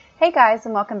Hey guys,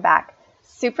 and welcome back.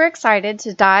 Super excited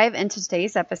to dive into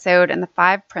today's episode and the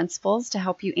 5 principles to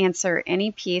help you answer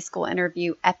any PA school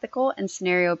interview ethical and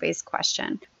scenario-based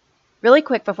question. Really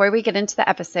quick before we get into the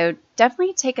episode,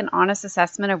 definitely take an honest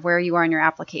assessment of where you are in your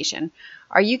application.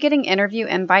 Are you getting interview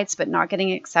invites but not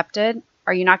getting accepted?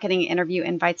 Are you not getting interview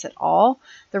invites at all?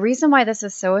 The reason why this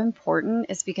is so important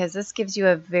is because this gives you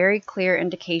a very clear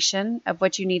indication of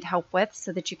what you need help with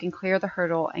so that you can clear the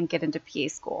hurdle and get into PA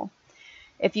school.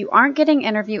 If you aren't getting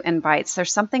interview invites,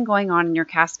 there's something going on in your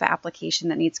CASPA application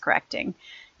that needs correcting.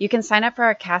 You can sign up for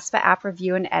our CASPA app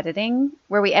review and editing,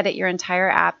 where we edit your entire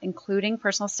app, including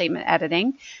personal statement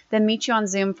editing, then meet you on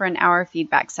Zoom for an hour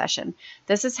feedback session.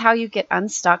 This is how you get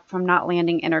unstuck from not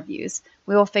landing interviews.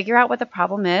 We will figure out what the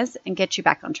problem is and get you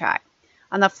back on track.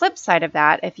 On the flip side of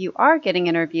that, if you are getting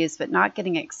interviews but not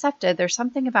getting accepted, there's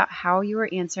something about how you are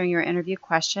answering your interview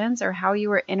questions or how you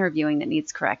are interviewing that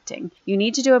needs correcting. You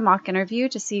need to do a mock interview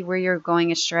to see where you're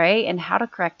going astray and how to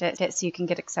correct it so you can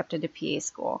get accepted to PA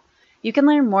school. You can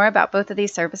learn more about both of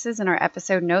these services in our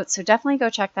episode notes, so definitely go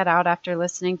check that out after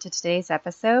listening to today's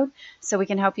episode so we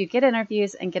can help you get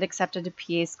interviews and get accepted to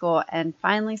PA school and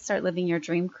finally start living your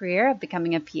dream career of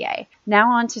becoming a PA.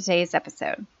 Now on to today's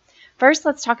episode. First,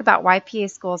 let's talk about why PA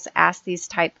schools ask these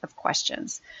type of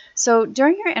questions. So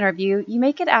during your interview, you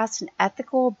may get asked an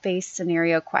ethical-based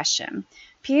scenario question.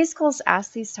 PA schools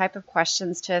ask these type of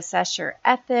questions to assess your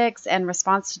ethics and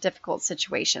response to difficult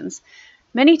situations.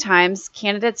 Many times,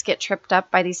 candidates get tripped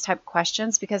up by these type of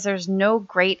questions because there's no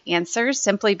great answers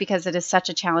simply because it is such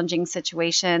a challenging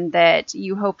situation that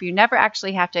you hope you never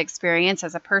actually have to experience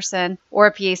as a person or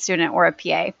a PA student or a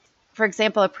PA. For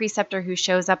example, a preceptor who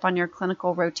shows up on your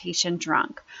clinical rotation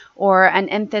drunk, or an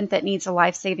infant that needs a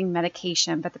life-saving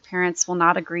medication, but the parents will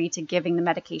not agree to giving the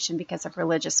medication because of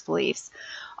religious beliefs.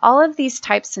 All of these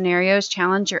type scenarios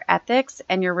challenge your ethics,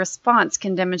 and your response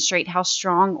can demonstrate how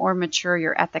strong or mature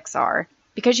your ethics are.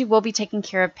 Because you will be taking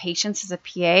care of patients as a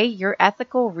PA, your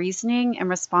ethical reasoning and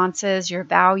responses, your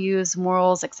values,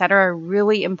 morals, etc. are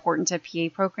really important to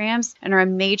PA programs and are a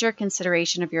major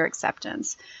consideration of your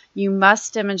acceptance. You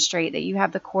must demonstrate that you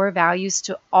have the core values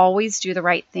to always do the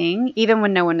right thing, even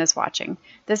when no one is watching.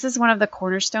 This is one of the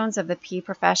cornerstones of the PA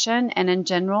profession and, in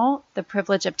general, the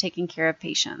privilege of taking care of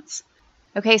patients.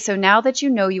 Okay, so now that you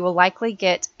know you will likely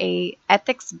get a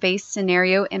ethics-based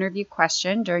scenario interview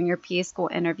question during your PA school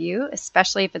interview,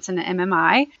 especially if it's an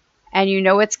MMI, and you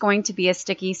know it's going to be a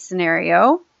sticky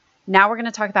scenario, now we're going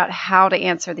to talk about how to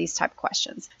answer these type of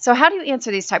questions. So how do you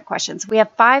answer these type of questions? We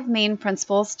have 5 main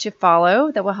principles to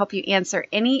follow that will help you answer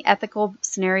any ethical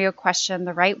scenario question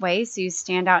the right way so you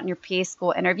stand out in your PA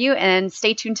school interview. And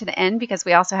stay tuned to the end because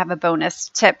we also have a bonus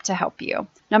tip to help you.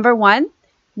 Number 1,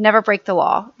 never break the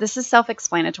law. This is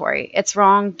self-explanatory. It's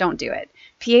wrong, don't do it.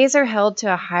 PAs are held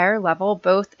to a higher level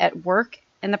both at work,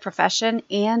 in the profession,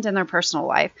 and in their personal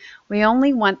life. We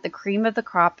only want the cream of the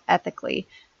crop ethically.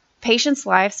 Patients'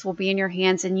 lives will be in your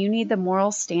hands, and you need the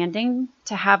moral standing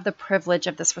to have the privilege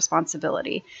of this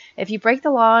responsibility. If you break the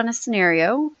law in a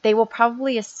scenario, they will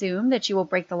probably assume that you will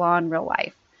break the law in real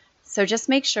life. So just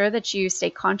make sure that you stay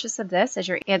conscious of this as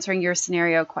you're answering your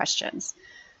scenario questions.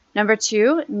 Number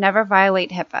 2, never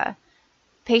violate HIPAA.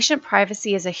 Patient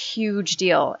privacy is a huge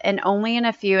deal, and only in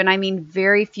a few, and I mean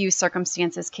very few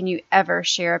circumstances, can you ever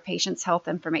share a patient's health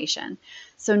information.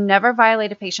 So never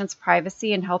violate a patient's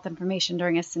privacy and health information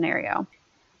during a scenario.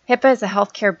 HIPAA is a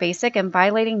healthcare basic, and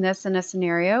violating this in a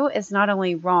scenario is not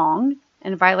only wrong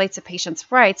and violates a patient's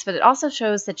rights, but it also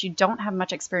shows that you don't have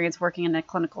much experience working in a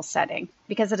clinical setting,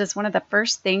 because it is one of the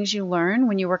first things you learn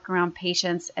when you work around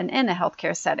patients and in a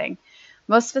healthcare setting.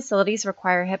 Most facilities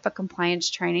require HIPAA compliance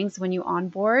trainings when you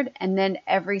onboard and then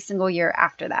every single year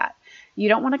after that. You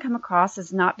don't want to come across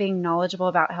as not being knowledgeable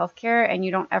about healthcare, and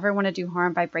you don't ever want to do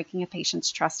harm by breaking a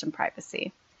patient's trust and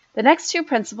privacy. The next 2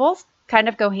 principles kind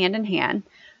of go hand in hand.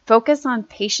 Focus on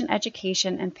patient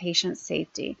education and patient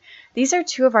safety. These are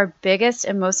 2 of our biggest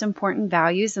and most important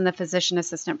values in the physician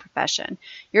assistant profession.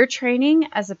 Your training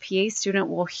as a PA student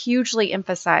will hugely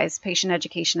emphasize patient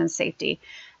education and safety.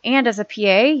 And as a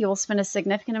PA, you'll spend a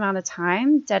significant amount of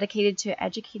time dedicated to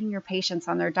educating your patients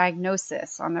on their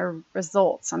diagnosis, on their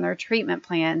results, on their treatment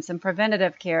plans and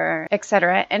preventative care,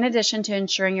 etc., in addition to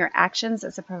ensuring your actions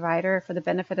as a provider for the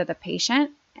benefit of the patient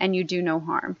and you do no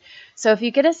harm. So if you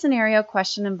get a scenario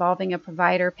question involving a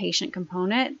provider-patient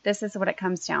component, this is what it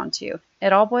comes down to.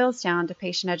 It all boils down to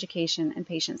patient education and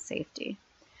patient safety.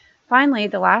 Finally,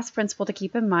 the last principle to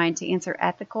keep in mind to answer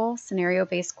ethical,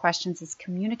 scenario-based questions is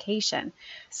communication.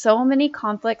 So many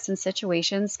conflicts and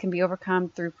situations can be overcome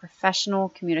through professional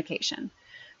communication.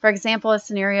 For example, a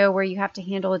scenario where you have to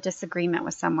handle a disagreement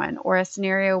with someone, or a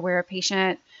scenario where a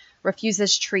patient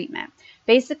refuses treatment.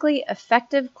 Basically,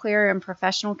 effective, clear, and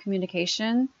professional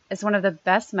communication is one of the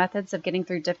best methods of getting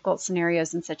through difficult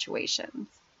scenarios and situations.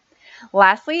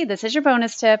 Lastly, this is your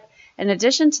bonus tip. In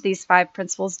addition to these 5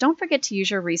 principles, don't forget to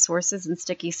use your resources in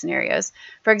sticky scenarios.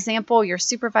 For example, your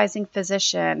supervising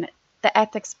physician, the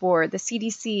ethics board, the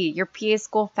CDC, your PA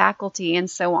school faculty, and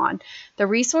so on. The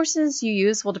resources you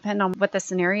use will depend on what the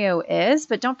scenario is,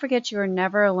 but don't forget you are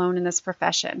never alone in this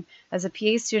profession as a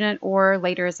PA student or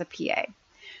later as a PA.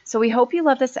 So we hope you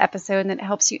love this episode and that it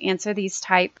helps you answer these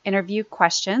type interview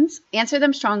questions. Answer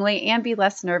them strongly and be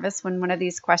less nervous when one of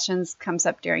these questions comes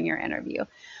up during your interview.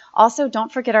 Also,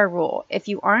 don't forget our rule. If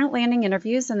you aren't landing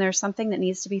interviews, then there's something that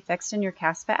needs to be fixed in your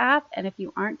CASPA app. And if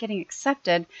you aren't getting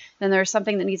accepted, then there's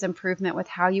something that needs improvement with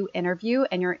how you interview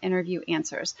and your interview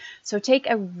answers. So take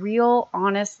a real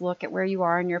honest look at where you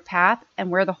are in your path and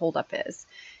where the holdup is.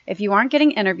 If you aren't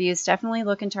getting interviews, definitely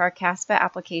look into our CASPA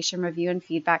application review and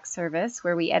feedback service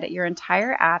where we edit your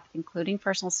entire app, including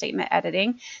personal statement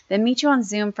editing, then meet you on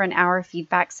Zoom for an hour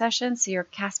feedback session so your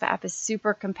CASPA app is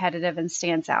super competitive and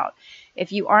stands out.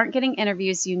 If you aren't getting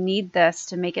interviews, you need this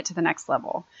to make it to the next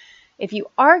level. If you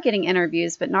are getting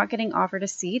interviews but not getting offered a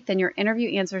seat, then your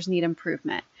interview answers need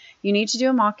improvement. You need to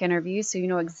do a mock interview so you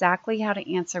know exactly how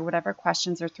to answer whatever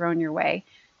questions are thrown your way,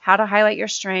 how to highlight your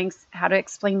strengths, how to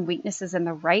explain weaknesses in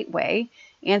the right way,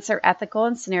 answer ethical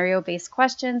and scenario-based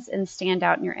questions, and stand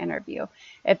out in your interview.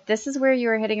 If this is where you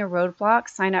are hitting a roadblock,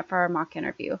 sign up for our mock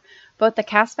interview. Both the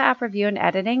CASPA app review and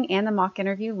editing and the mock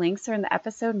interview links are in the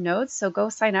episode notes, so go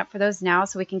sign up for those now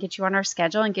so we can get you on our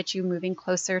schedule and get you moving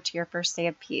closer to your first day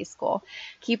of PA school.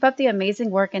 Keep up the amazing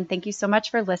work, and thank you so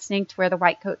much for listening to Where the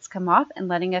White Coats Come Off and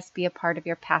letting us be a part of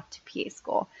your path to PA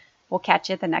school. We'll catch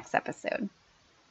you at the next episode.